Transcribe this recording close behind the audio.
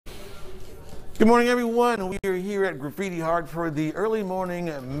Good morning, everyone. We are here at Graffiti Heart for the early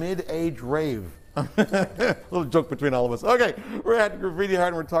morning mid-age rave. Little joke between all of us. Okay, we're at Graffiti Heart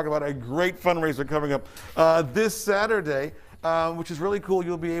and we're talking about a great fundraiser coming up this Saturday, which is really cool.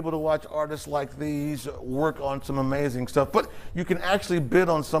 You'll be able to watch artists like these work on some amazing stuff, but you can actually bid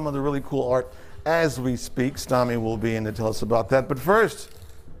on some of the really cool art as we speak. Stami will be in to tell us about that. But first,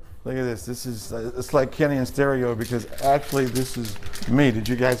 look at this. This is, it's like Kenny in stereo because actually this is me. Did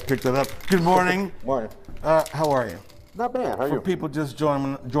you guys pick that up? Good morning. Morning. How are you? Not bad. How are you? For people just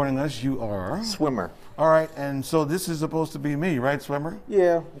joining us, you are? Swimmer. All right, and so this is supposed to be me, right, Swimmer?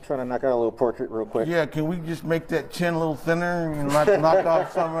 Yeah, I'm trying to knock out a little portrait real quick. Yeah, can we just make that chin a little thinner and knock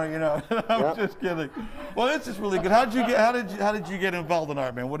off some, you know? I'm just kidding. Well, this is really good. How did you get involved in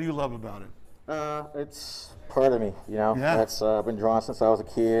art, man? What do you love about it? It's part of me, you know. Yeah. That's I've been drawing since I was a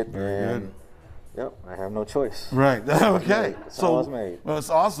kid. Very and good. Yep, I have no choice. Right. Okay. That's all I was made. Well, it's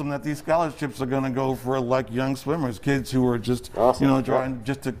awesome that these scholarships are going to go for like young swimmers, kids who are just, awesome. you know, trying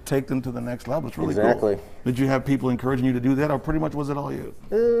just to take them to the next level. It's really exactly. cool. Did you have people encouraging you to do that, or pretty much was it all you?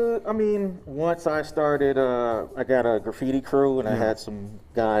 I mean, once I started, I got a graffiti crew, and I had some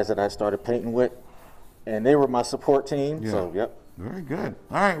guys that I started painting with, and they were my support team. Yeah. So, yep. Very good.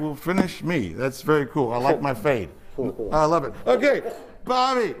 All right, well, finish me. That's very cool. I like my fade. Cool. I love it. Okay,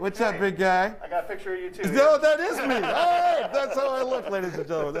 Bobby, what's up, big guy? I got a picture of you too. No, that is me. All right, that's how I look, ladies and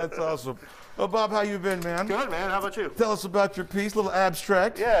gentlemen. That's awesome. Well, Bob, how you been, man? Good, man. How about you? Tell us about your piece, a little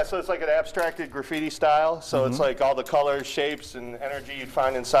abstract. Yeah, so it's like an abstracted graffiti style. So it's like all the colors, shapes, and energy you'd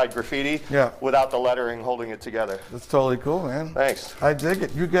find inside graffiti without the lettering holding it together. That's totally cool, man. Thanks. I dig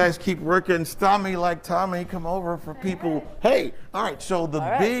it. You guys keep working. Stami like Tommy, come over for people. Hey, all right, so the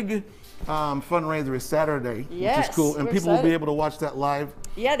big fundraiser is Saturday, which is cool, and people will be able to watch that live.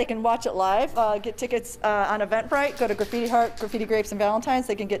 Yeah, they can watch it live. Get tickets on Eventbrite. Go to Graffiti Heart, Graffiti Grapes and Valentines.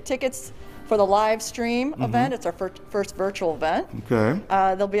 They can get tickets for the live stream event. It's our first virtual event. Okay.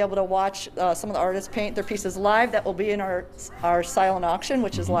 They'll be able to watch some of the artists paint their pieces live. That will be in our silent auction,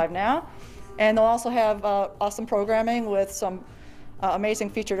 which is live now. And they'll also have awesome programming with some amazing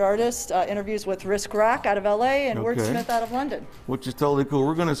featured artists, interviews with Risk Rock out of LA and Wordsmith out of London. Which is totally cool.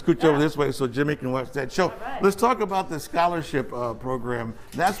 We're going to scooch over this way so Jimmy can watch that show. Right. Let's talk about the scholarship program.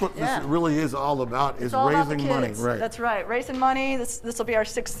 That's what this really is all about, is raising money. Right. That's right, raising money. This will be our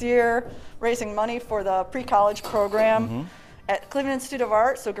 6th year raising money for the pre-college program at Cleveland Institute of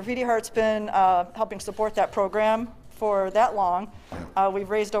Art. So Graffiti Heart's been helping support that program for that long. We've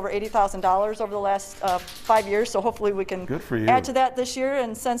raised over $80,000 over the last 5 years, so hopefully we can add to that this year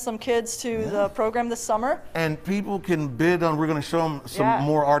and send some kids to the program this summer. And people can bid on, we're going to show them some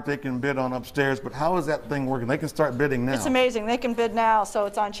more art they can bid on upstairs, but how is that thing working? They can start bidding now. It's amazing. They can bid now, so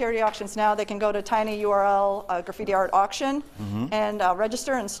it's on charity auctions now. They can go to tiny URL Graffiti Art Auction and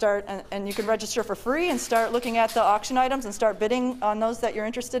register and start, and you can register for free and start looking at the auction items and start bidding on those that you're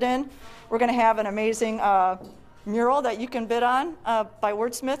interested in. We're going to have an amazing mural that you can bid on by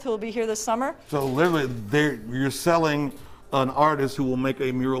Wordsmith, who will be here this summer. So literally, you're selling an artist who will make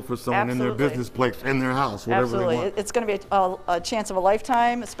a mural for someone in their business place, in their house, whatever they want. It's going to be a chance of a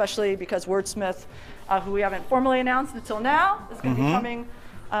lifetime, especially because Wordsmith, who we haven't formally announced until now, is going to be coming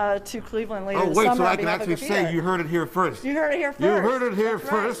to Cleveland later this summer. Oh, wait, so I can actually say you heard it here first. You heard it here first. You heard it here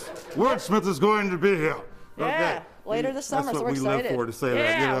first. Wordsmith is going to be here. Yeah, later this summer, so we're excited. That's what we live for, to say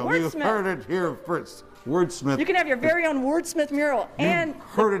that. You know, you heard it here first. Wordsmith. You can have your very own Wordsmith mural. And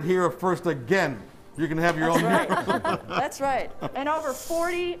heard it here first again. You can have your own mural. That's right. And over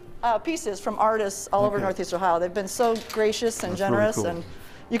 40 pieces from artists all over Northeast Ohio. They've been so gracious and generous, really and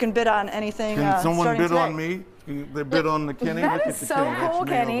you can bid on anything. Can someone bid on me? They bid on the Kenny. That is so cool,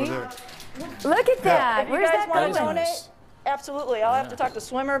 Kenny. Look at that. Where's that going? Donate? Absolutely. I'll have to talk to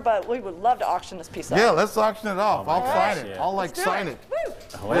Swimmer, but we would love to auction this piece off. Yeah, let's auction it off. I'll sign it. I'll sign it. Woo.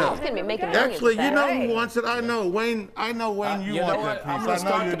 He's going to be making millions. Actually, you know who wants it? I know Wayne. I know Wayne. You want that piece. I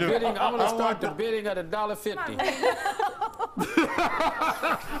know you do. I'm going to start the bidding at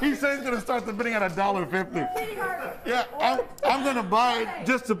 $1.50. He said he's going to start the bidding at $1.50. Yeah, I'm going to buy it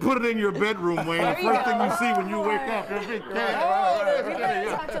just to put it in your bedroom, Wayne. The first thing you see when you wake up. We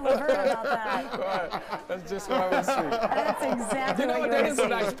better talk to Laverne about that. That's just what I was saying. That's exactly what you that want is to a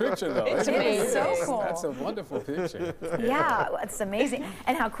nice picture, though. It is so cool. That's a wonderful picture. Yeah, it's amazing.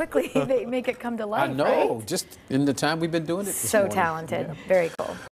 And how quickly they make it come to life, I know, right? just in the time we've been doing it this morning. So talented. Yeah. Very cool.